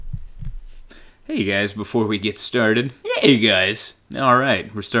Hey guys, before we get started, hey guys.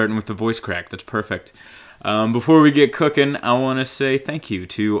 Alright, we're starting with the voice crack, that's perfect. Before we get cooking, I want to say thank you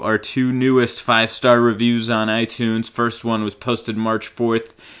to our two newest 5-star reviews on iTunes. First one was posted March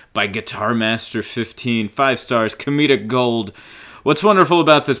 4th by Guitar Master 15, 5 stars, comedic gold. What's wonderful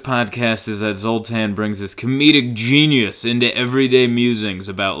about this podcast is that Zoltan brings his comedic genius into everyday musings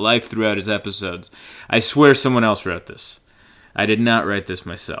about life throughout his episodes. I swear someone else wrote this. I did not write this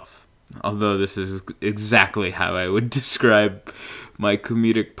myself, although this is exactly how I would describe my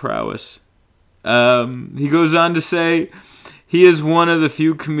comedic prowess. He goes on to say, he is one of the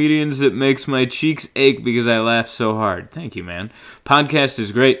few comedians that makes my cheeks ache because I laugh so hard. Thank you, man. Podcast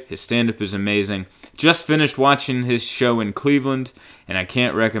is great. His stand-up is amazing. Just finished watching his show in Cleveland, and I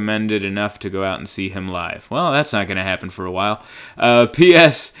can't recommend it enough to go out and see him live. Well, that's not going to happen for a while.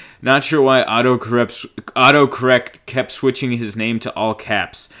 P.S. Not sure why autocorrect kept switching his name to all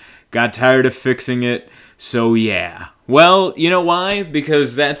caps. Got tired of fixing it, so yeah. Well, you know why?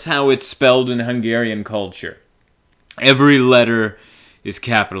 Because that's how it's spelled in Hungarian culture. Every letter is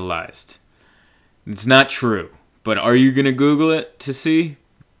capitalized. It's not true, but are you going to Google it to see?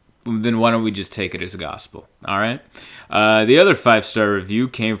 Then why don't we just take it as gospel, alright? The other 5-star review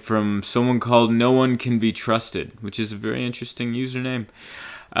came from someone called No One Can Be Trusted, which is a very interesting username.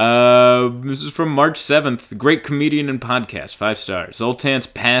 This is from March 7th. Great comedian and podcast, 5 stars. Zoltan's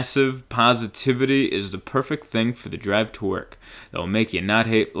passive positivity is the perfect thing for the drive to work. That will make you not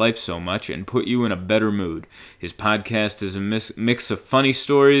hate life so much and put you in a better mood. His podcast is a mix of funny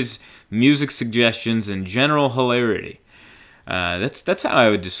stories, music suggestions, and general hilarity. That's how I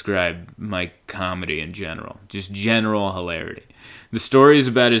would describe my comedy in general. Just general hilarity. The story is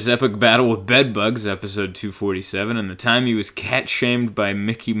about his epic battle with bedbugs, episode 247, and the time he was cat-shamed by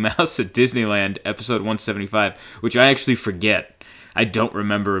Mickey Mouse at Disneyland, episode 175, which I actually forget. I don't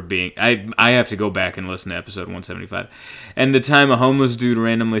remember being... I have to go back and listen to episode 175. And the time a homeless dude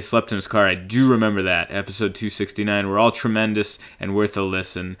randomly slept in his car, I do remember that, episode 269. We're all tremendous and worth a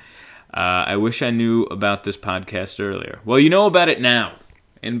listen. I wish I knew about this podcast earlier. Well, you know about it now.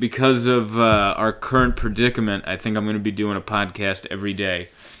 And because of our current predicament, I think I'm going to be doing a podcast every day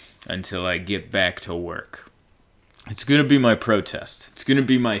until I get back to work. It's going to be my protest. It's going to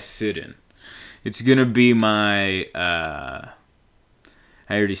be my sit-in. It's going to be my... I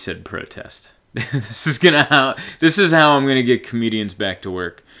already said protest. This is how I'm going to get comedians back to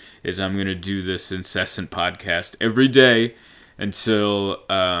work, is I'm going to do this incessant podcast every day until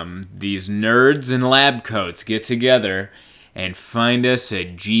these nerds in lab coats get together and find us a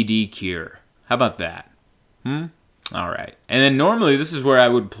GD cure. How about that? All right. And then normally this is where I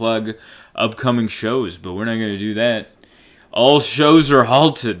would plug upcoming shows, but we're not going to do that. All shows are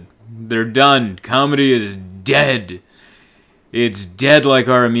halted. They're done. Comedy is dead. It's dead like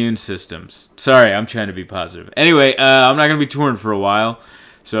our immune systems. Sorry, I'm trying to be positive. Anyway, I'm not going to be touring for a while,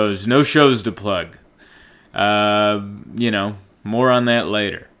 so there's no shows to plug. More on that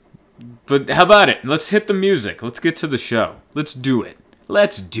later. But how about it? Let's hit the music. Let's get to the show. Let's do it.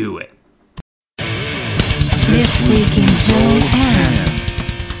 Let's do it. This Week in Zoltan.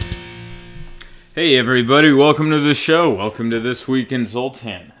 Hey everybody, welcome to the show. Welcome to This Week in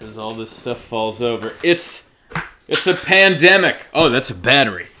Zoltan. As all this stuff falls over. It's a pandemic. Oh, that's a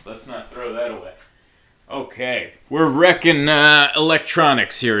battery. Let's not throw that away. Okay. We're wrecking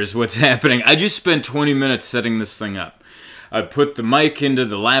electronics here is what's happening. I just spent 20 minutes setting this thing up. I put the mic into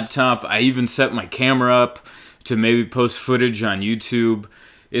the laptop. I even set my camera up to maybe post footage on YouTube.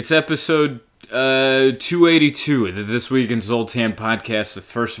 It's episode 282 of the This Week in Zoltan podcast, the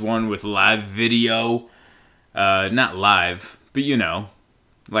first one with live video. Not live, but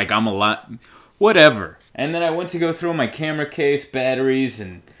like I'm a lot... Whatever. And then I went to go throw my camera case, batteries,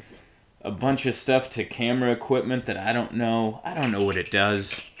 and a bunch of stuff to camera equipment that I don't know. I don't know what it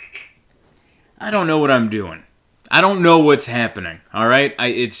does. I don't know what I'm doing. I don't know what's happening, all right?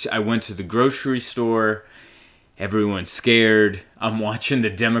 I went to the grocery store. Everyone's scared. I'm watching the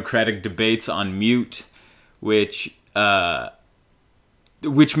Democratic debates on mute, which makes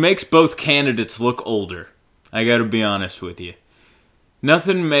both candidates look older. I got to be honest with you.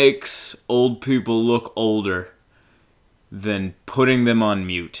 Nothing makes old people look older than putting them on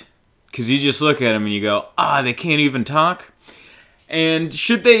mute. Because you just look at them and you go, they can't even talk? And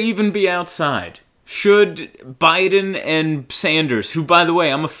should they even be outside? Should Biden and Sanders, who, by the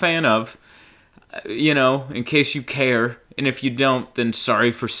way, I'm a fan of, in case you care, and if you don't, then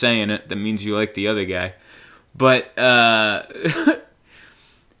sorry for saying it, that means you like the other guy, but,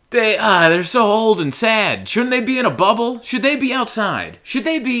 they're so old and sad. Shouldn't they be in a bubble? Should they be outside? Should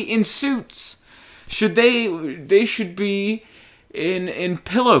they be in suits? They should be in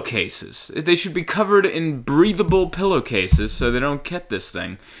pillowcases. They should be covered in breathable pillowcases so they don't get this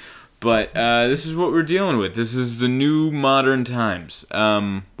thing. But this is what we're dealing with. This is the new modern times.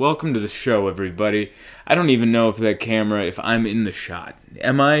 Welcome to the show, everybody. I don't even know if I'm in the shot.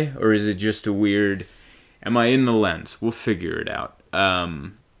 Am I? Or is it just a weird... Am I in the lens? We'll figure it out.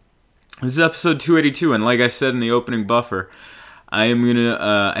 This is episode 282, and like I said in the opening buffer, I think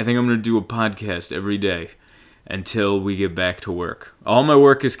I'm gonna do a podcast every day until we get back to work. All my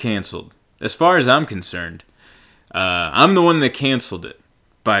work is canceled. As far as I'm concerned. I'm the one that canceled it,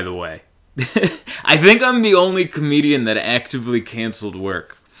 by the way. I think I'm the only comedian that actively canceled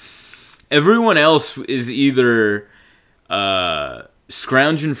work. Everyone else is either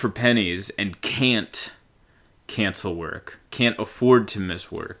scrounging for pennies and can't cancel work, can't afford to miss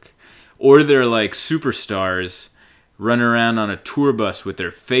work, or they're like superstars running around on a tour bus with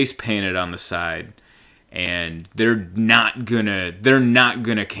their face painted on the side, and they're not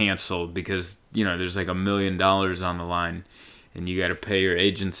gonna cancel because, you know, there's like $1 million on the line, and you got to pay your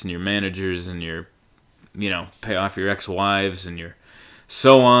agents and your managers and pay off your ex-wives and your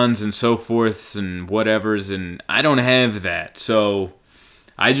so-ons and so forths and whatevers, and I don't have that, so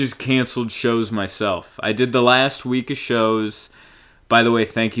I just canceled shows myself. I did the last week of shows. By the way,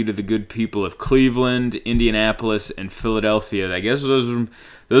 thank you to the good people of Cleveland, Indianapolis, and Philadelphia. I guess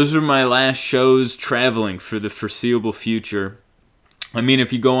those are my last shows traveling for the foreseeable future. I mean,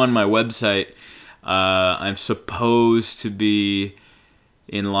 if you go on my website, I'm supposed to be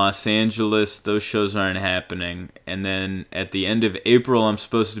in Los Angeles. Those shows aren't happening. And then at the end of April, I'm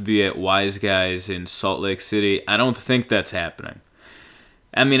supposed to be at Wise Guys in Salt Lake City. I don't think that's happening.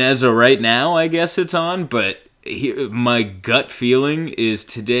 I mean, as of right now, I guess it's on, but my gut feeling is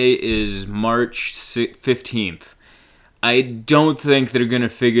today is March 15th. I don't think they're going to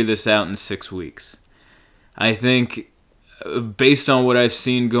figure this out in 6 weeks. I think, based on what I've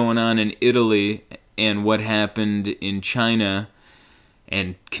seen going on in Italy and what happened in China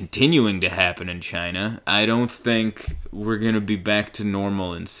and continuing to happen in China, I don't think we're going to be back to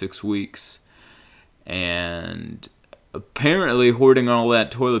normal in 6 weeks. And apparently hoarding all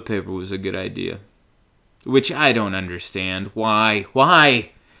that toilet paper was a good idea. Which I don't understand. Why?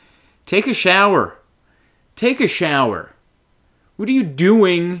 Why? Take a shower. Take a shower. What are you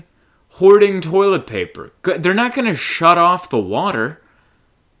doing hoarding toilet paper? They're not going to shut off the water.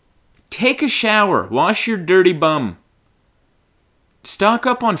 Take a shower. Wash your dirty bum. Stock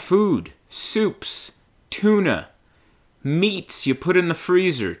up on food. Soups. Tuna. Meats you put in the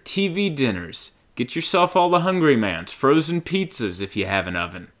freezer. TV dinners. Get yourself all the Hungry Man's. Frozen pizzas if you have an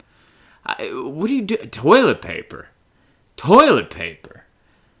oven. What do you do? Toilet paper. Toilet paper.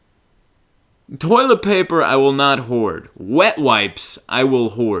 Toilet paper I will not hoard. Wet wipes I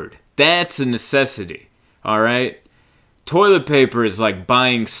will hoard. That's a necessity. Alright? Toilet paper is like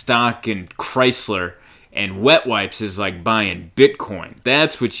buying stock in Chrysler, and wet wipes is like buying Bitcoin.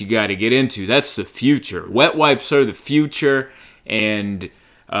 That's what you got to get into. That's the future. Wet wipes are the future, and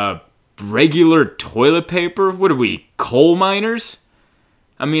regular toilet paper? What are we, coal miners?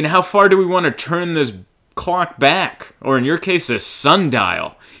 I mean, how far do we want to turn this clock back? Or in your case, a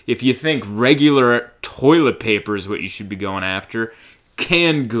sundial. If you think regular toilet paper is what you should be going after.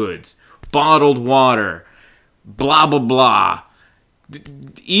 Canned goods, bottled water, blah, blah, blah.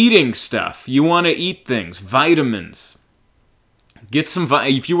 Eating stuff. You want to eat things. Vitamins. Get some,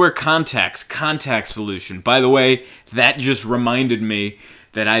 if you wear contacts, contact solution. By the way, that just reminded me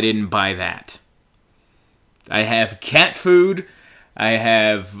that I didn't buy that. I have cat food. I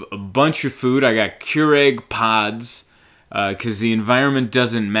have a bunch of food. I got Keurig pods because the environment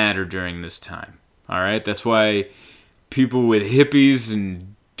doesn't matter during this time. All right? That's why people with hippies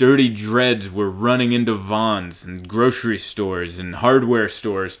and dirty dreads were running into Vons and grocery stores and hardware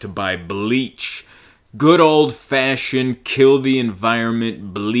stores to buy bleach. Good old-fashioned kill the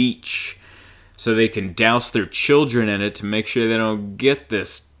environment bleach so they can douse their children in it to make sure they don't get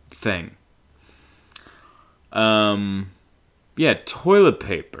this thing. Yeah, toilet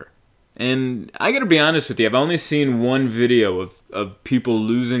paper. And I gotta be honest with you, I've only seen one video of people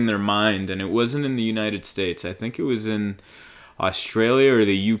losing their mind, and it wasn't in the United States. I think it was in Australia or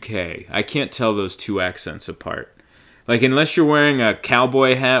the UK. I can't tell those two accents apart. Like, unless you're wearing a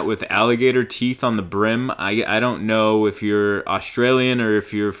cowboy hat with alligator teeth on the brim, I don't know if you're Australian or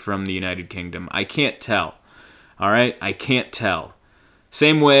if you're from the United Kingdom. I can't tell. Alright? I can't tell.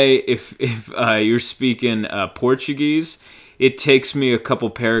 Same way, if you're speaking Portuguese, it takes me a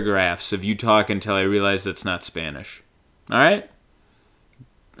couple paragraphs of you talking until I realize that's not Spanish. Alright?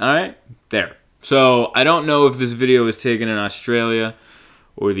 Alright? There. So, I don't know if this video was taken in Australia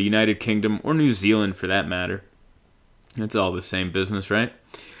or the United Kingdom or New Zealand for that matter. It's all the same business, right?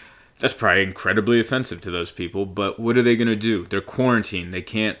 That's probably incredibly offensive to those people, but what are they going to do? They're quarantined. They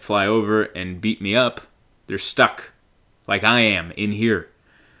can't fly over and beat me up. They're stuck, like I am, in here.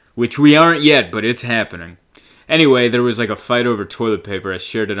 Which we aren't yet, but it's happening. Anyway, there was like a fight over toilet paper. I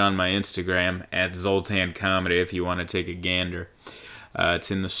shared it on my Instagram, at Zoltan Comedy, if you want to take a gander.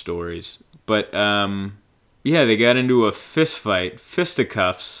 It's in the stories. But, yeah, they got into a fist fight,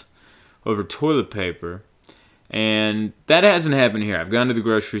 fisticuffs, over toilet paper. And that hasn't happened here. I've gone to the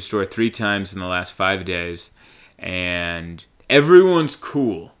grocery store 3 times in the last 5 days, and everyone's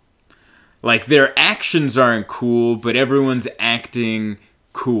cool. Like, their actions aren't cool, but everyone's acting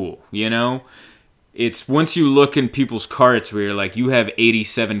cool, you know? It's once you look in people's carts where you're like, you have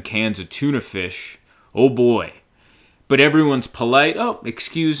 87 cans of tuna fish. Oh boy. But everyone's polite. Oh,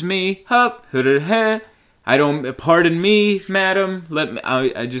 excuse me. Hup. I don't, pardon me, madam.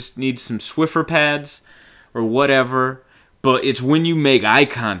 I just need some Swiffer pads or whatever. But it's when you make eye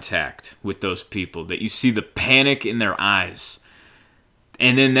contact with those people that you see the panic in their eyes.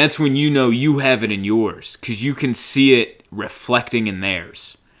 And then that's when you know you have it in yours, because you can see it reflecting in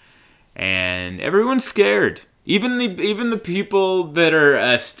theirs. And everyone's scared. Even the people that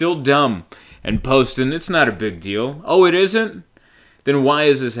are still dumb and posting, it's not a big deal. Oh, it isn't? Then why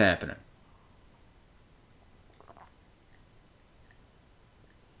is this happening?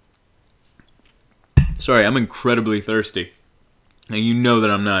 Sorry, I'm incredibly thirsty. Now you know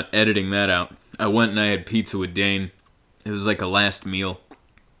that I'm not editing that out. I went and I had pizza with Dane. It was like a last meal.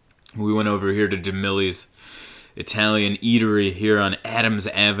 We went over here to Demilli's Italian eatery here on Adams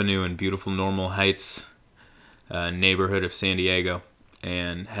Avenue in beautiful Normal Heights neighborhood of San Diego,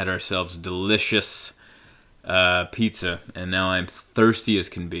 and had ourselves delicious pizza, and now I'm thirsty as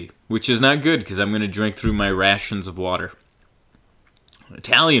can be, which is not good because I'm going to drink through my rations of water.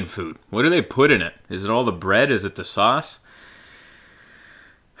 Italian food, what do they put in it? Is it all the bread? Is it the sauce?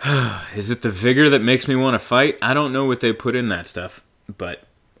 Is it the vigor that makes me want to fight? I don't know what they put in that stuff, but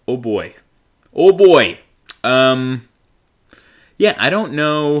oh boy. Yeah, I don't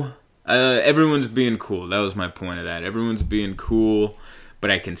know. Everyone's being cool. That was my point of that. Everyone's being cool, but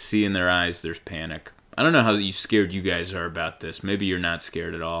I can see in their eyes there's panic. I don't know how scared you guys are about this. Maybe you're not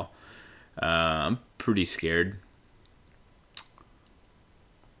scared at all. I'm pretty scared.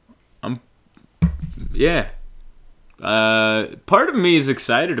 Yeah. Part of me is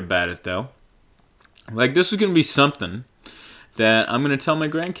excited about it, though. Like, this is going to be something that I'm going to tell my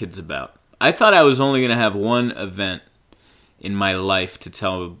grandkids about. I thought I was only going to have one event in my life to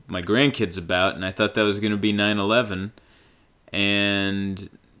tell my grandkids about, and I thought that was going to be 9/11. And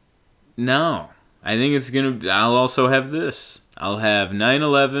no, I think it's going to. I'll also have this. I'll have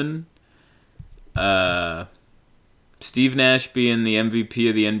 9/11. Steve Nash being the MVP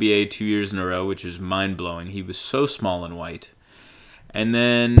of the NBA 2 years in a row, which is mind-blowing. He was so small and white. And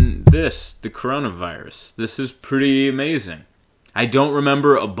then this, the coronavirus. This is pretty amazing. I don't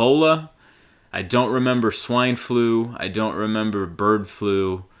remember Ebola. I don't remember swine flu. I don't remember bird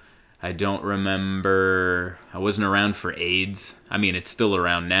flu. I don't remember. I wasn't around for AIDS. I mean, it's still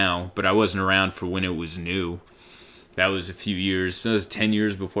around now, but I wasn't around for when it was new. That was a few years. That was 10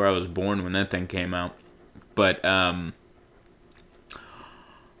 years before I was born when that thing came out. But, well,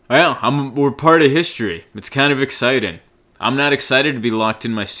 we're part of history. It's kind of exciting. I'm not excited to be locked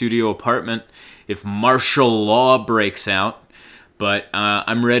in my studio apartment if martial law breaks out, but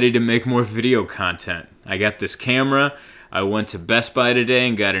I'm ready to make more video content. I got this camera. I went to Best Buy today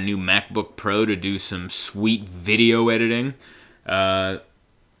and got a new MacBook Pro to do some sweet video editing. And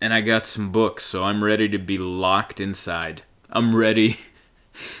I got some books, so I'm ready to be locked inside. I'm ready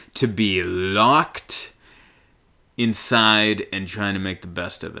to be locked inside and trying to make the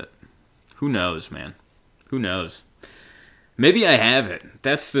best of it. Who knows, man? Who knows? Maybe I have it.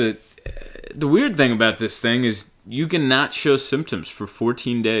 That's the weird thing about this thing is you can not show symptoms for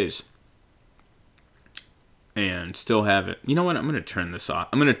 14 days and still have it. You know what? I'm going to turn this off.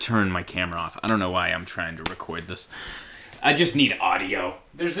 I'm going to turn my camera off. I don't know why I'm trying to record this. I just need audio.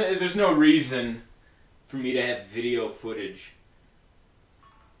 There's no reason for me to have video footage.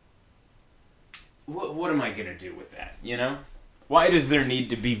 What am I going to do with that, you know? Why does there need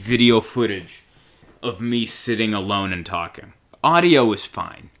to be video footage of me sitting alone and talking? Audio is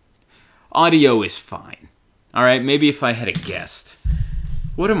fine. Audio is fine. All right, maybe if I had a guest.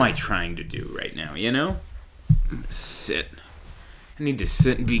 What am I trying to do right now, you know? I'm going to sit. I need to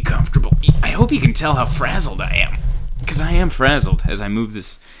sit and be comfortable. I hope you can tell how frazzled I am. Because I am frazzled as I move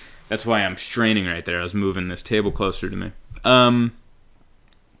this. That's why I'm straining right there. I was moving this table closer to me.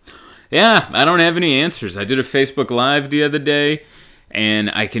 Yeah, I don't have any answers. I did a Facebook Live the other day,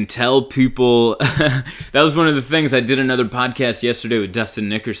 And I can tell people, that was one of the things. I did another podcast yesterday with Dustin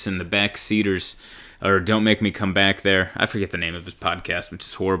Nickerson, the Backseaters, or Don't Make Me Come Back There. I forget the name of his podcast, which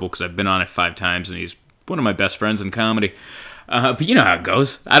is horrible because I've been on it 5 times and he's one of my best friends in comedy. But you know how it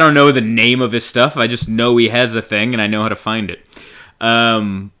goes. I don't know the name of his stuff. I just know he has a thing and I know how to find it.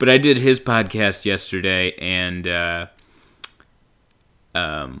 But I did his podcast yesterday and I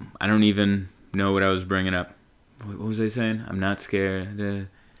don't even know what I was bringing up. What was I saying? I'm not scared.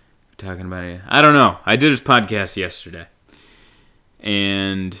 Talking about it. I don't know. I did his podcast yesterday.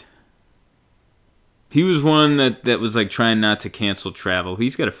 And he was one that was like trying not to cancel travel.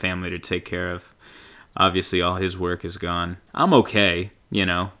 He's got a family to take care of. Obviously, all his work is gone. I'm okay, you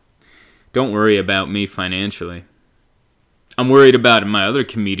know. Don't worry about me financially. I'm worried about my other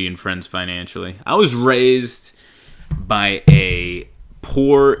comedian friends financially. I was raised by a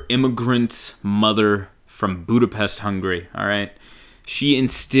poor immigrant mother from Budapest, Hungary, all right? She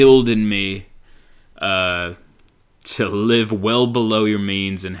instilled in me to live well below your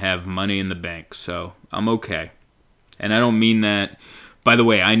means and have money in the bank, so I'm okay. And I don't mean that... By the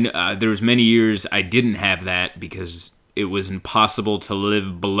way, there was many years I didn't have that because it was impossible to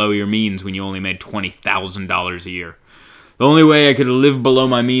live below your means when you only made $20,000 a year. The only way I could live below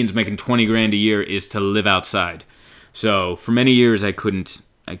my means making $20,000 a year is to live outside. So for many years I couldn't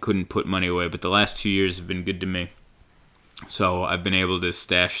put money away, but the last 2 years have been good to me. So I've been able to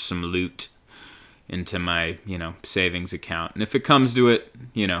stash some loot into my, savings account. And if it comes to it,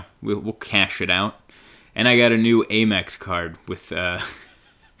 we'll cash it out. And I got a new Amex card with,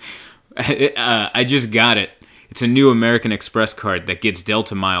 I just got it. It's a new American Express card that gets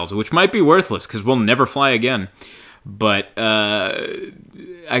Delta miles, which might be worthless because we'll never fly again. But I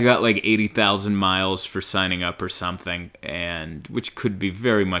got like 80,000 miles for signing up or something, and which could be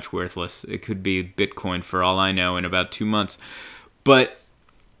very much worthless. It could be Bitcoin for all I know in about 2 months. But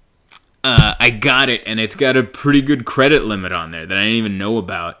I got it, and it's got a pretty good credit limit on there that I didn't even know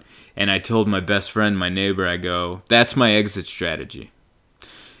about. And I told my best friend, my neighbor, I go, that's my exit strategy.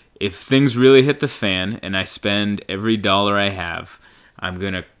 If things really hit the fan and I spend every dollar I have, I'm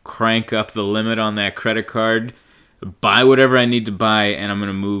going to crank up the limit on that credit card, buy whatever I need to buy, and I'm going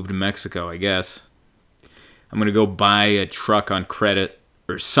to move to Mexico, I guess. I'm going to go buy a truck on credit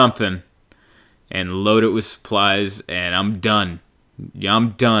or something and load it with supplies, and I'm done. Yeah,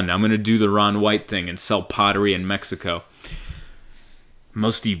 I'm done. I'm going to do the Ron White thing and sell pottery in Mexico.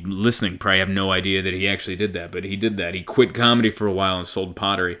 Most of you listening probably have no idea that he actually did that, but he did that. He quit comedy for a while and sold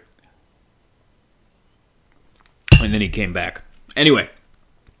pottery. And then he came back. Anyway,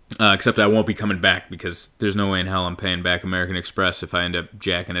 except I won't be coming back because there's no way in hell I'm paying back American Express if I end up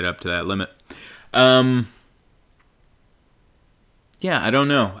jacking it up to that limit. Yeah, I don't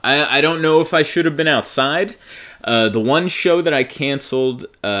know. I don't know if I should have been outside. The one show that I canceled,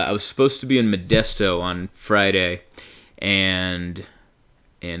 I was supposed to be in Modesto on Friday, and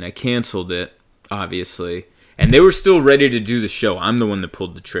I canceled it, obviously. And they were still ready to do the show. I'm the one that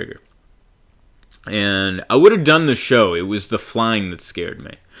pulled the trigger. And I would have done the show. It was the flying that scared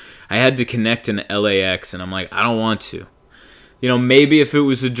me. I had to connect in LAX, and I'm like, I don't want to. Maybe if it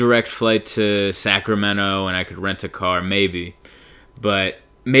was a direct flight to Sacramento and I could rent a car, maybe. But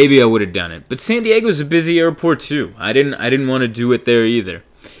maybe I would have done it. But San Diego's a busy airport, too. I didn't want to do it there either.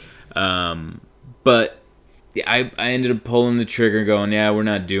 But I ended up pulling the trigger and going, yeah, we're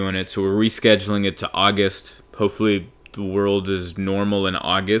not doing it. So we're rescheduling it to August. Hopefully the world is normal in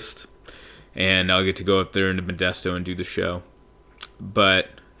August. And I'll get to go up there into Modesto and do the show. But,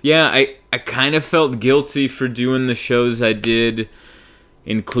 yeah, I kind of felt guilty for doing the shows I did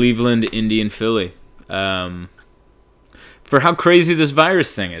in Cleveland, Indy, and Philly. For how crazy this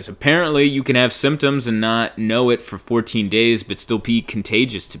virus thing is. Apparently, you can have symptoms and not know it for 14 days, but still be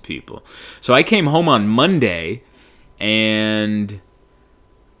contagious to people. So I came home on Monday, and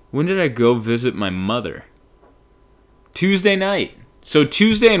when did I go visit my mother? Tuesday night. So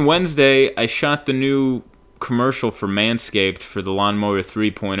Tuesday and Wednesday, I shot the new commercial for Manscaped for the Lawnmower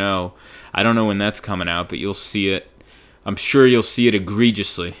 3.0. I don't know when that's coming out, but you'll see it. I'm sure you'll see it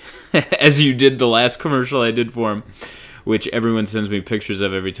egregiously, as you did the last commercial I did for him, which everyone sends me pictures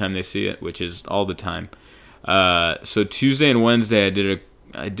of every time they see it, which is all the time. So Tuesday and Wednesday,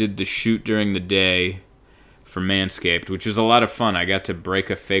 I did the shoot during the day for Manscaped, which was a lot of fun. I got to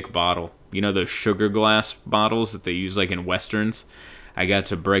break a fake bottle. Those sugar glass bottles that they use like in Westerns? I got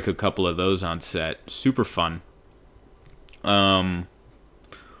to break a couple of those on set. Super fun. And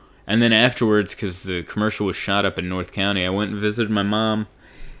then afterwards, because the commercial was shot up in North County, I went and visited my mom.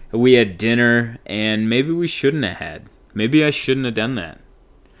 We had dinner, and maybe we shouldn't have had. Maybe I shouldn't have done that.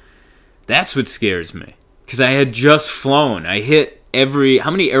 That's what scares me. Because I had just flown. I hit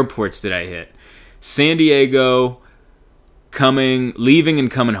how many airports did I hit? San Diego, leaving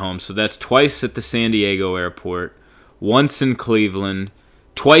and coming home. So that's twice at the San Diego airport, once in Cleveland,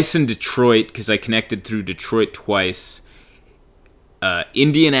 twice in Detroit because I connected through Detroit twice,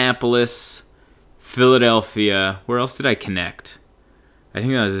 Indianapolis, Philadelphia. Where else did I connect? I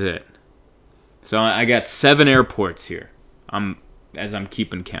think that was it. So I got 7 airports here. As I'm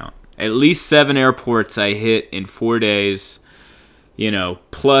keeping count. At least 7 airports I hit in 4 days.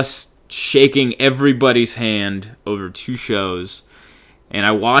 Plus shaking everybody's hand over 2 shows. And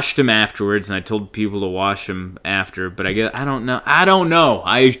I washed them afterwards, and I told people to wash them after. But I don't know. I don't know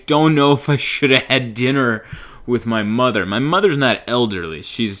if I should have had dinner with my mother. My mother's not elderly.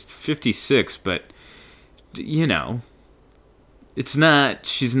 She's 56, but, it's not,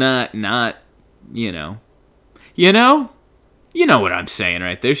 she's not, You know what I'm saying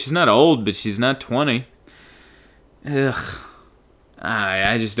right there. She's not old, but she's not 20. Ugh.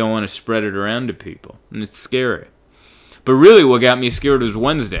 I just don't want to spread it around to people. And it's scary. But really what got me scared was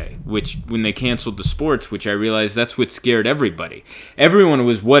Wednesday, when they canceled the sports, which I realized that's what scared everybody. Everyone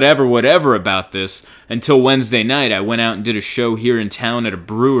was whatever about this until Wednesday night. I went out and did a show here in town at a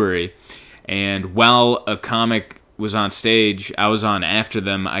brewery. And while a comic was on stage, I was on after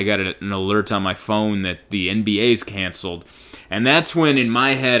them. I got an alert on my phone that the NBA's canceled. And that's when, in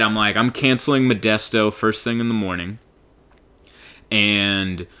my head, I'm like, I'm canceling Modesto first thing in the morning.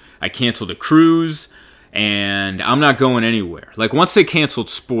 And I canceled a cruise. And I'm not going anywhere. Like, once they canceled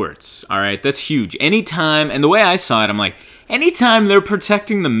sports, all right, that's huge. Anytime, and the way I saw it, I'm like, anytime they're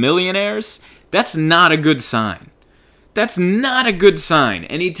protecting the millionaires, that's not a good sign. That's not a good sign.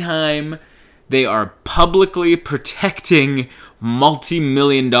 Anytime they are publicly protecting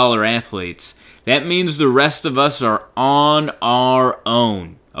multi-million-dollar athletes, that means the rest of us are on our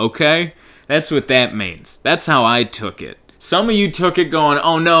own, okay? That's what that means. That's how I took it. Some of you took it going,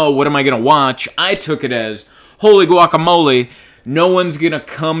 oh no, what am I going to watch? I took it as, holy guacamole, no one's going to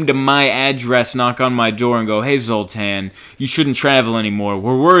come to my address, knock on my door and go, hey Zoltan, you shouldn't travel anymore.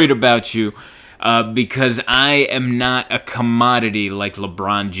 We're worried about you because I am not a commodity like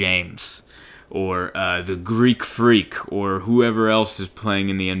LeBron James or the Greek Freak or whoever else is playing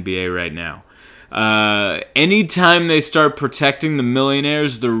in the NBA right now. Anytime they start protecting the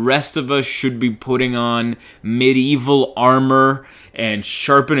millionaires, the rest of us should be putting on medieval armor and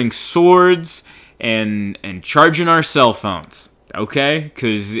sharpening swords and charging our cell phones. Okay?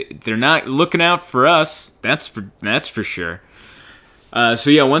 Because they're not looking out for us. That's for sure. So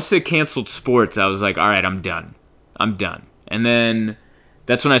yeah, once they canceled sports, I was like, all right, I'm done. And then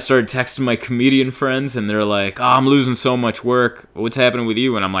that's when I started texting my comedian friends, and they're like, oh, I'm losing so much work. What's happening with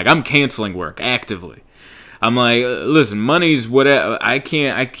you? And I'm like, I'm canceling work actively. I'm like, listen, money's whatever. I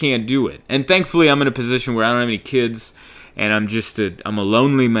can't do it. And thankfully, I'm in a position where I don't have any kids, and I'm a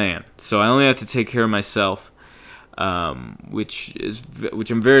lonely man. So I only have to take care of myself, which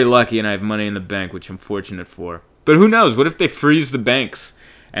I'm very lucky, and I have money in the bank, which I'm fortunate for. But who knows? What if they freeze the banks?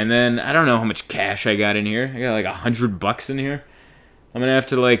 And then, I don't know how much cash I got in here. I got like $100 in here. I'm gonna have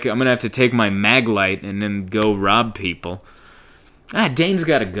to take my Maglite and then go rob people. Dane's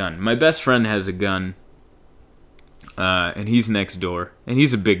got a gun. My best friend has a gun, and he's next door, and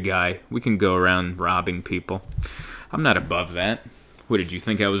he's a big guy. We can go around robbing people. I'm not above that. What, did you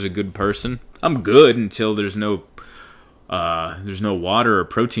think I was a good person? I'm good until there's no water or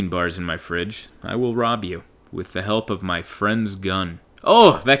protein bars in my fridge. I will rob you with the help of my friend's gun.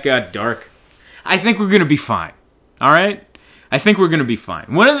 Oh, that got dark. I think we're gonna be fine. All right. I think we're going to be fine.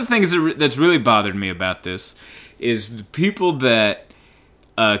 One of the things that's really bothered me about this is the people that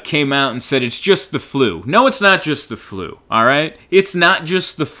came out and said it's just the flu. No, it's not just the flu, all right? It's not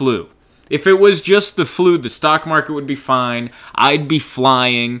just the flu. If it was just the flu, the stock market would be fine. I'd be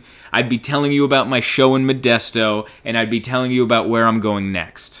flying. I'd be telling you about my show in Modesto, and I'd be telling you about where I'm going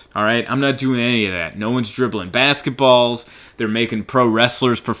next, all right? I'm not doing any of that. No one's dribbling basketballs. They're making pro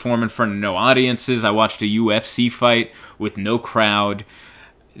wrestlers perform in front of no audiences. I watched a UFC fight with no crowd.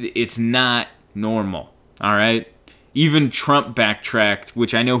 It's not normal, all right? Even Trump backtracked,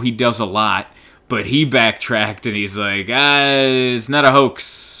 which I know he does a lot, but he backtracked and he's like, it's not a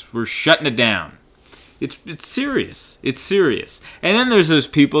hoax. We're shutting it down. It's serious. It's serious. And then there's those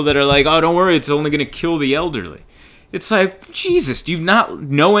people that are like, oh, don't worry, it's only going to kill the elderly. It's like, Jesus, do you not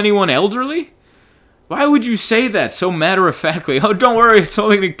know anyone elderly? Why would you say that so matter-of-factly? Oh, don't worry, it's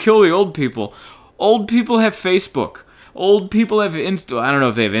only going to kill the old people. Old people have Facebook. Old people have I don't know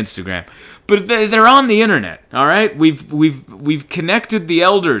if they have Instagram, but they're on the internet. All right, we've connected the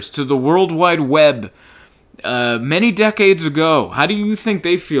elders to the World Wide Web many decades ago. How do you think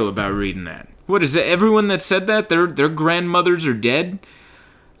they feel about reading that? What is it? Everyone that said that, their grandmothers are dead?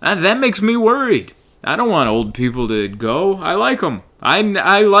 That makes me worried. I don't want old people to go. I like them.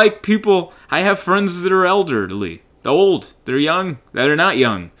 I like people. I have friends that are elderly. They're old. They're young. They're not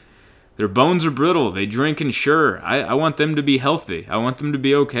young. Their bones are brittle. They drink and sure. I want them to be healthy. I want them to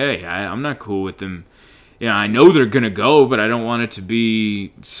be okay. I'm not cool with them. I know they're going to go, but I don't want it to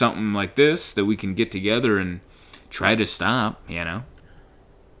be something like this that we can get together and try to stop,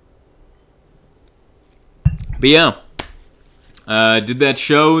 But yeah. Did that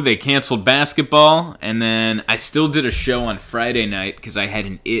show. They canceled basketball, and then I still did a show on Friday night because I had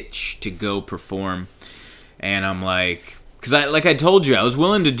an itch to go perform. And I'm like, because I told you, I was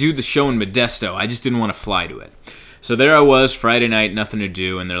willing to do the show in Modesto. I just didn't want to fly to it. So there I was, Friday night, nothing to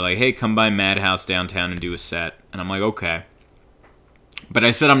do, and they're like, hey, come by Madhouse downtown and do a set. And I'm like, okay. But I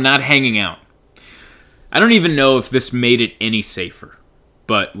said I'm not hanging out. I don't even know if this made it any safer.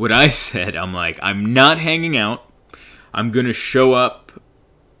 But what I said, I'm like, I'm not hanging out. I'm going to show up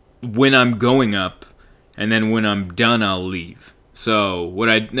when I'm going up, and then when I'm done, I'll leave. So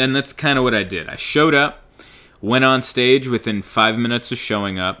then that's kind of what I did. I showed up. Went on stage within 5 minutes of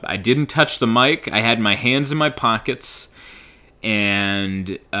showing up. I didn't touch the mic. I had my hands in my pockets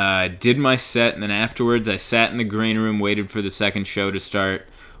and did my set. And then afterwards, I sat in the green room, waited for the second show to start,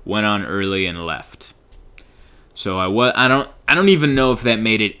 went on early, and left. So I don't even know if that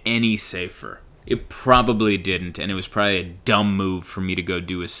made it any safer. It probably didn't, and it was probably a dumb move for me to go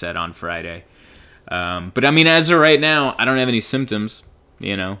do a set on Friday. But I mean, as of right now, I don't have any symptoms,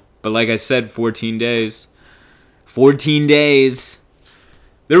 But like I said, 14 days. 14 days.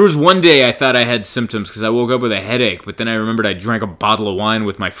 There was one day I thought I had symptoms because I woke up with a headache, but then I remembered I drank a bottle of wine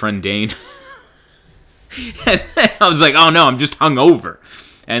with my friend Dane. And then I was like, oh no, I'm just hungover.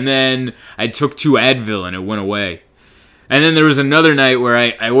 And then I took 2 Advil and it went away. And then there was another night where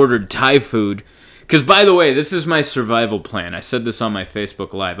I ordered Thai food. Because, by the way, this is my survival plan. I said this on my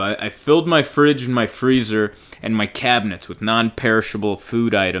Facebook Live. I filled my fridge and my freezer and my cabinets with non-perishable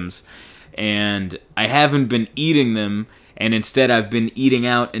food items. And I haven't been eating them, and instead I've been eating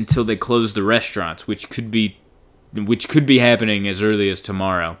out until they close the restaurants, which could be happening as early as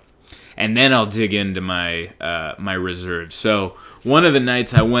tomorrow. And then I'll dig into my my reserves. So one of the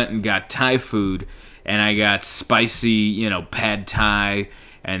nights I went and got Thai food, and I got spicy, pad Thai,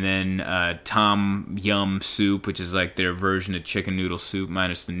 and then Tom Yum soup, which is like their version of chicken noodle soup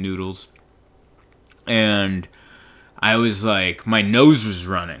minus the noodles. And I was like, my nose was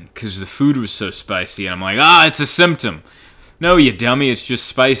running because the food was so spicy. And I'm like, it's a symptom. No, you dummy, it's just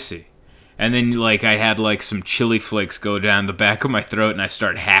spicy. And then I had some chili flakes go down the back of my throat and I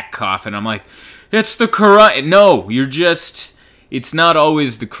start hack coughing. I'm like, it's the corona. No, it's not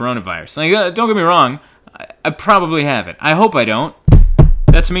always the coronavirus. Don't get me wrong, I probably have it. I hope I don't.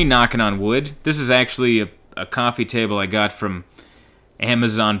 That's me knocking on wood. This is actually a coffee table I got from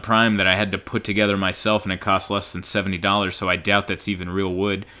Amazon Prime that I had to put together myself, and it cost less than $70, so I doubt that's even real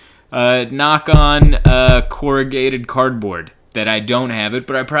wood. Knock on corrugated cardboard that I don't have it,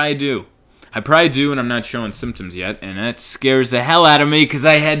 but I probably do. And I'm not showing symptoms yet, and that scares the hell out of me because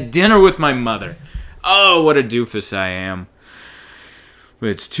I had dinner with my mother. Oh, what a doofus I am. But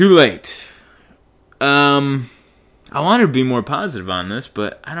it's too late. I wanted to be more positive on this,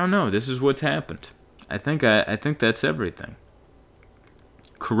 but I don't know. This is what's happened. I think that's everything.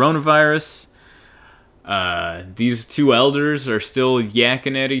 Coronavirus. These 2 elders are still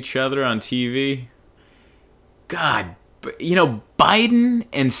yakking at each other on TV. God, Biden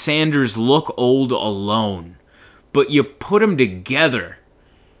and Sanders look old alone, but you put them together,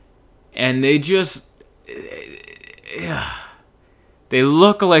 and they just, they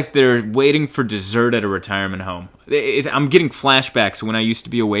look like they're waiting for dessert at a retirement home. I'm getting flashbacks when I used to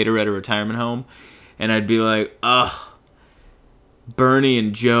be a waiter at a retirement home, and I'd be like, Bernie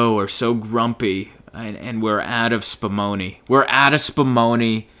and Joe are so grumpy, and we're out of Spumoni. We're out of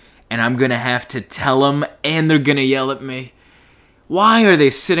Spumoni, and I'm going to have to tell them, and they're going to yell at me. Why are they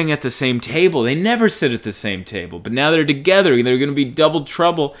sitting at the same table? They never sit at the same table, but now they're together. They're going to be double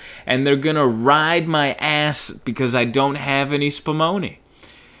trouble, and they're going to ride my ass because I don't have any Spumoni.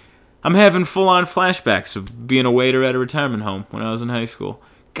 I'm having full-on flashbacks of being a waiter at a retirement home when I was in high school.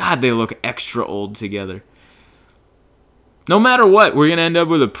 God, they look extra old together. No matter what, we're going to end up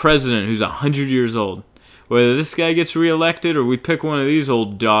with a president who's 100 years old. Whether this guy gets reelected or we pick one of these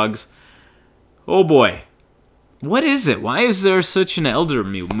old dogs. Oh boy. What is it? Why is there such an elder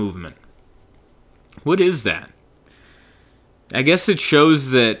movement? What is that? I guess it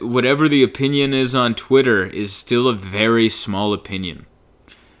shows that whatever the opinion is on Twitter is still a very small opinion.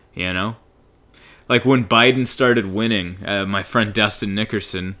 Like when Biden started winning, my friend Dustin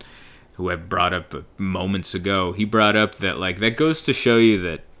Nickerson, who I brought up moments ago, he brought up that, like, that goes to show you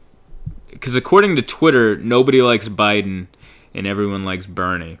that, because according to Twitter, nobody likes Biden and everyone likes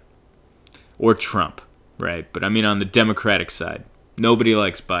Bernie. Or Trump, right? But I mean on the Democratic side, nobody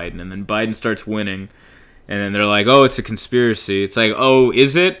likes Biden. And then Biden starts winning, and then they're like, oh, it's a conspiracy. It's like, oh,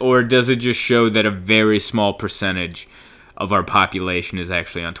 is it? Or does it just show that a very small percentage of our population is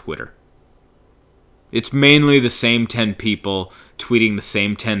actually on Twitter? It's mainly the same 10 people tweeting the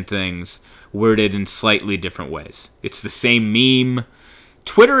same 10 things, worded in slightly different ways. It's the same meme.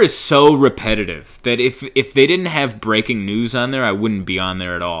 Twitter is so repetitive that if they didn't have breaking news on there, I wouldn't be on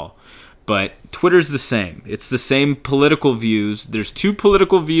there at all. But Twitter's the same. It's the same political views. There's two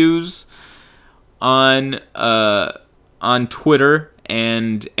political views on Twitter,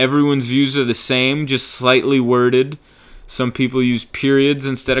 and everyone's views are the same, just slightly worded. Some people use periods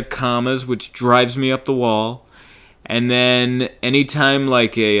instead of commas, which drives me up the wall. And then anytime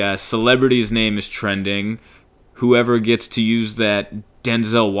like a celebrity's name is trending, whoever gets to use that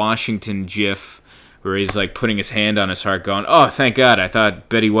Denzel Washington gif where he's like putting his hand on his heart going, oh, thank God, I thought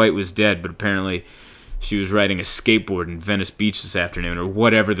Betty White was dead, but apparently she was riding a skateboard in Venice Beach this afternoon, or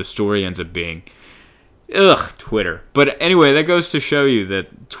whatever the story ends up being. Ugh, Twitter. But anyway, that goes to show you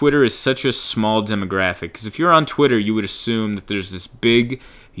that Twitter is such a small demographic. Because if you're on Twitter, you would assume that there's this big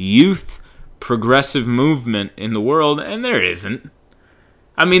youth progressive movement in the world, and there isn't.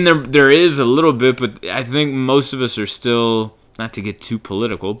 I mean, there is a little bit, but I think most of us are still, not to get too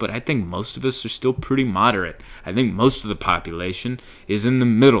political, but I think most of us are still pretty moderate. I think most of the population is in the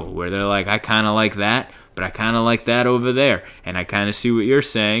middle, where they're like, I kind of like that, but I kind of like that over there, and I kind of see what you're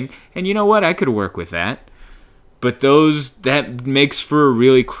saying, and you know what, I could work with that. But that makes for a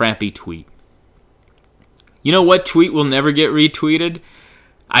really crappy tweet. You know what tweet will never get retweeted?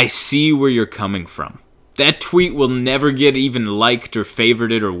 I see where you're coming from. That tweet will never get even liked or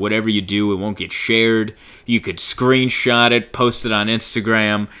favorited or whatever you do. It won't get shared. You could screenshot it, post it on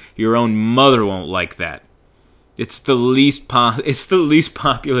Instagram. Your own mother won't like that. It's the least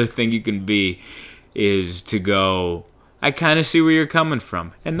popular thing you can be, is to go, I kind of see where you're coming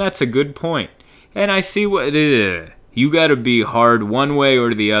from. And that's a good point. And I see what it is. You got to be hard one way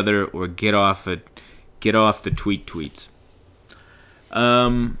or the other, or get off the tweets.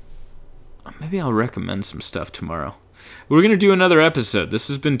 Maybe I'll recommend some stuff tomorrow. We're going to do another episode. This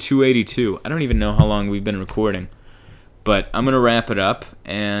has been 282. I don't even know how long we've been recording. But I'm going to wrap it up,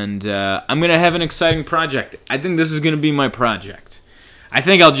 and I'm going to have an exciting project. I think this is going to be my project. I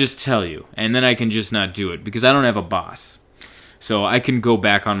think I'll just tell you, and then I can just not do it, because I don't have a boss. So I can go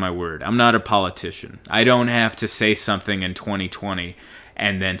back on my word. I'm not a politician. I don't have to say something in 2020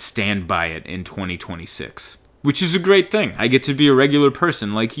 and then stand by it in 2026. Which is a great thing. I get to be a regular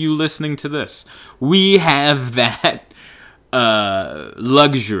person like you listening to this. We have that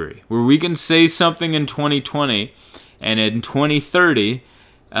luxury where we can say something in 2020, and in 2030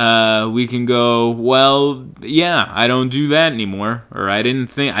 we can go, well, yeah, I don't do that anymore, or I don't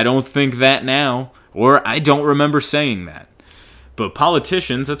think that now, or I don't remember saying that. But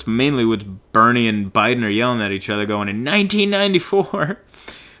politicians, that's mainly what Bernie and Biden are yelling at each other, going, in 1994,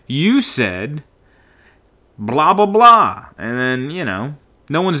 you said blah, blah, blah. And then,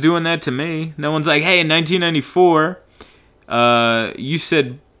 no one's doing that to me. No one's like, hey, in 1994, you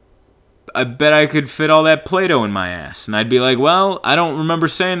said, I bet I could fit all that Play-Doh in my ass. And I'd be like, well, I don't remember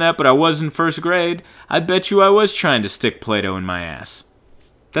saying that, but I was in first grade. I bet you I was trying to stick Play-Doh in my ass.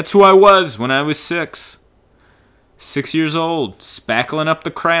 That's who I was when I was 6. 6 years old, spackling up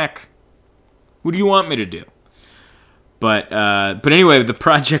the crack. What do you want me to do? But anyway, the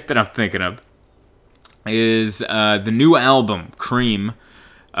project that I'm thinking of is the new album, Cream.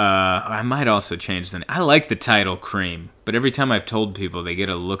 I might also change the name. I like the title, Cream, but every time I've told people, they get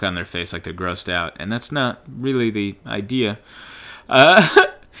a look on their face like they're grossed out, and that's not really the idea.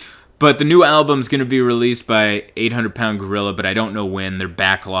 But the new album's going to be released by 800 Pound Gorilla, but I don't know when. They're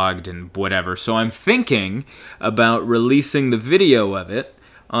backlogged and whatever. So I'm thinking about releasing the video of it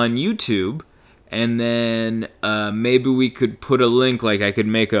on YouTube, and then maybe we could put a link, like I could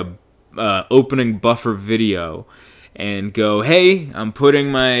make a opening buffer video and go, hey, I'm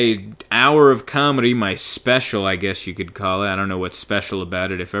putting my hour of comedy, my special, I guess you could call it. I don't know what's special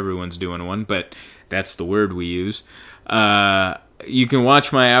about it if everyone's doing one, but that's the word we use. You can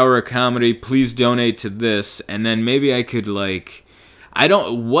watch my hour of comedy. Please donate to this. And then maybe I could, what's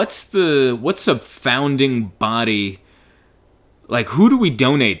a founding body? Like, who do we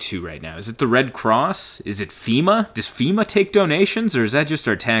donate to right now? Is it the Red Cross? Is it FEMA? Does FEMA take donations, or is that just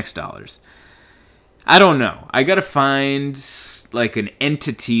our tax dollars? I don't know. I gotta find, an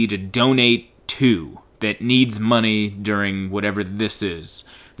entity to donate to that needs money during whatever this is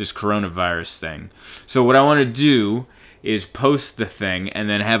this coronavirus thing. So what I want to do is post the thing and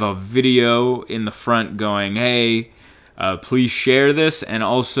then have a video in the front going, hey, please share this, and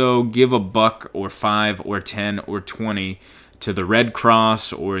also give $1 or $5 or $10 or $20 to the Red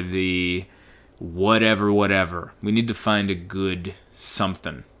Cross or the whatever. We need to find a good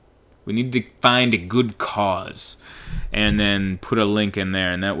something. We need to find a good cause and then put a link in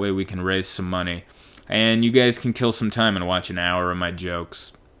there, and that way we can raise some money. And you guys can kill some time and watch an hour of my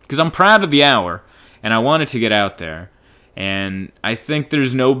jokes. Because I'm proud of the hour, and I want it to get out there. And I think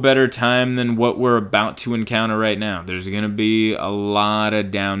there's no better time than what we're about to encounter right now. There's going to be a lot of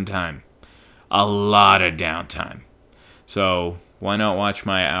downtime. A lot of downtime. So why not watch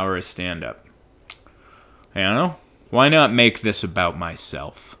my hour of stand-up? I don't know. Why not make this about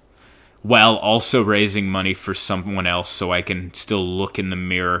myself? While also raising money for someone else so I can still look in the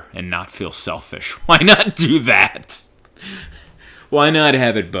mirror and not feel selfish. Why not do that? Why not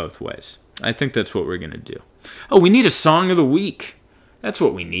have it both ways? I think that's what we're going to do. Oh, we need a song of the week. That's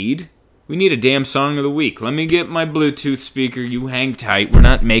what we need. We need a damn song of the week. Let me get my Bluetooth speaker. You hang tight. We're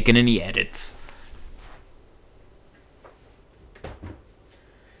not making any edits.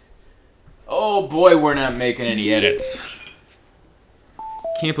 Oh boy, we're not making any edits.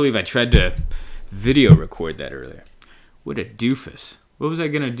 Can't believe I tried to video record that earlier. What a doofus. What was I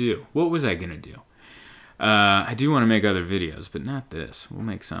going to do? I do want to make other videos, but not this. We'll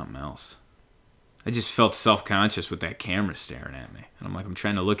make something else. I just felt self-conscious with that camera staring at me. And I'm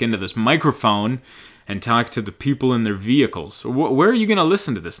trying to look into this microphone and talk to the people in their vehicles. Where are you going to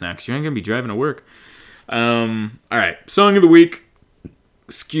listen to this now? Because you ain't going to be driving to work. All right. Song of the week.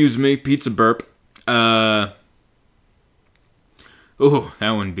 Excuse me. Pizza burp. Oh,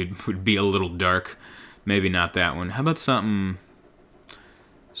 that one would be a little dark. Maybe not that one. How about something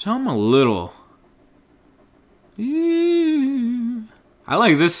a little... I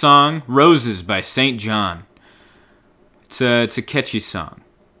like this song, Roses by St. John. It's a catchy song.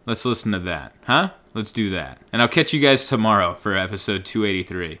 Let's listen to that. Huh? Let's do that. And I'll catch you guys tomorrow for episode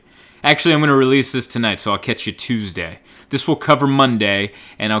 283. Actually, I'm going to release this tonight, so I'll catch you Tuesday. This will cover Monday,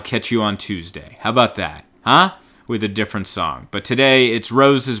 and I'll catch you on Tuesday. How about that? Huh? With a different song. But today, it's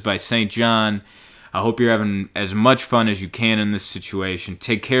Roses by St. John. I hope you're having as much fun as you can in this situation.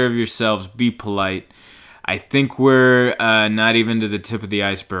 Take care of yourselves. Be polite. I think we're not even to the tip of the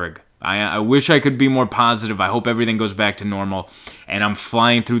iceberg. I wish I could be more positive. I hope everything goes back to normal. And I'm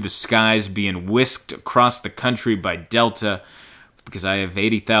flying through the skies, being whisked across the country by Delta, because I have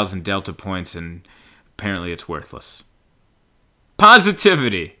 80,000 Delta points, and apparently it's worthless.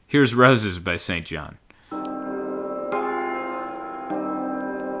 Positivity! Here's Roses by St. John.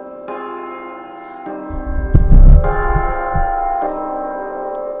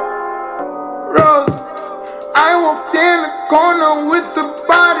 Corner with the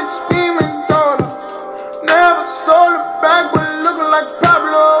body screaming daughter. Never sold it back, but looking like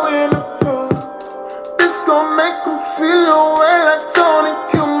Pablo in the fall. This gon' make him feel away like Tony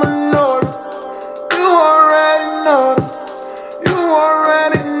Cumanota. You already know it.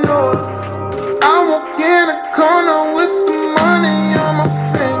 I walk in the corner with the money on my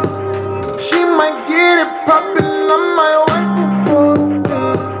finger. She might get it poppin', I might wait for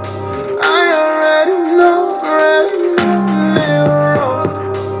I already know.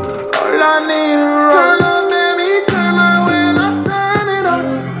 I need a rose. Turn up, baby, turn up when I turn it on.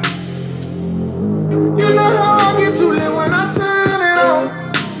 You know how I get too lit when I turn it on.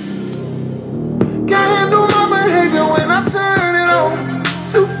 Can't handle my behavior when I turn it on.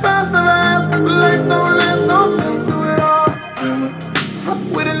 Too fast, never ask, life don't last, don't think through it all. Fuck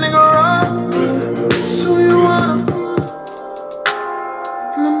with a nigga raw, it's who you wanna be.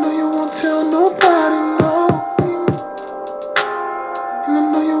 And I know you won't tell nobody, no.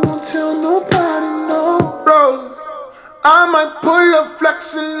 Tell nobody no. Roses, I might pull up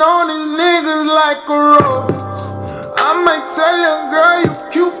flexing on these niggas like a rose. I might tell your girl you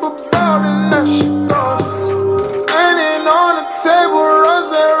cute but ballin' that she goes. Standing on the table,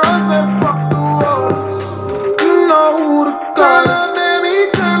 rose, fuck the walls. You know who to call. Turn up, baby,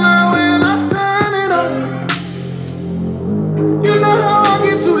 turn up when I turn it on. You know how I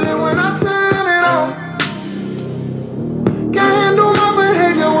get too lit when I turn it on. Can't handle my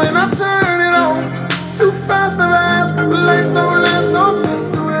behavior when I turn it on. Too fast, never ask, life don't last, don't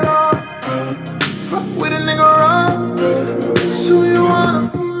think through it all. Fuck with a nigga raw, it's who you wanna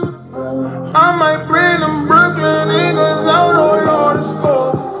be. I might bring them Brooklyn niggas out, oh Lord, it's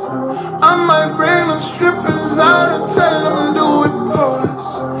hoes. I might bring them strippers out and tell them do it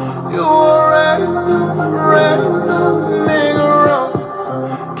police. You already know, nigga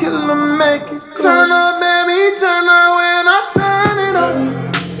roses. Kill them, make it. Turn up, baby, turn up when I turn it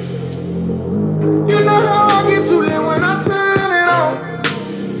on.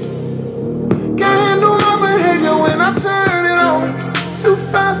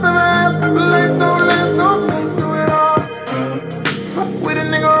 fast, never ask. Life don't last, don't do it all. Fuck with a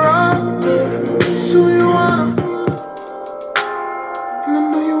nigga raw. That's who you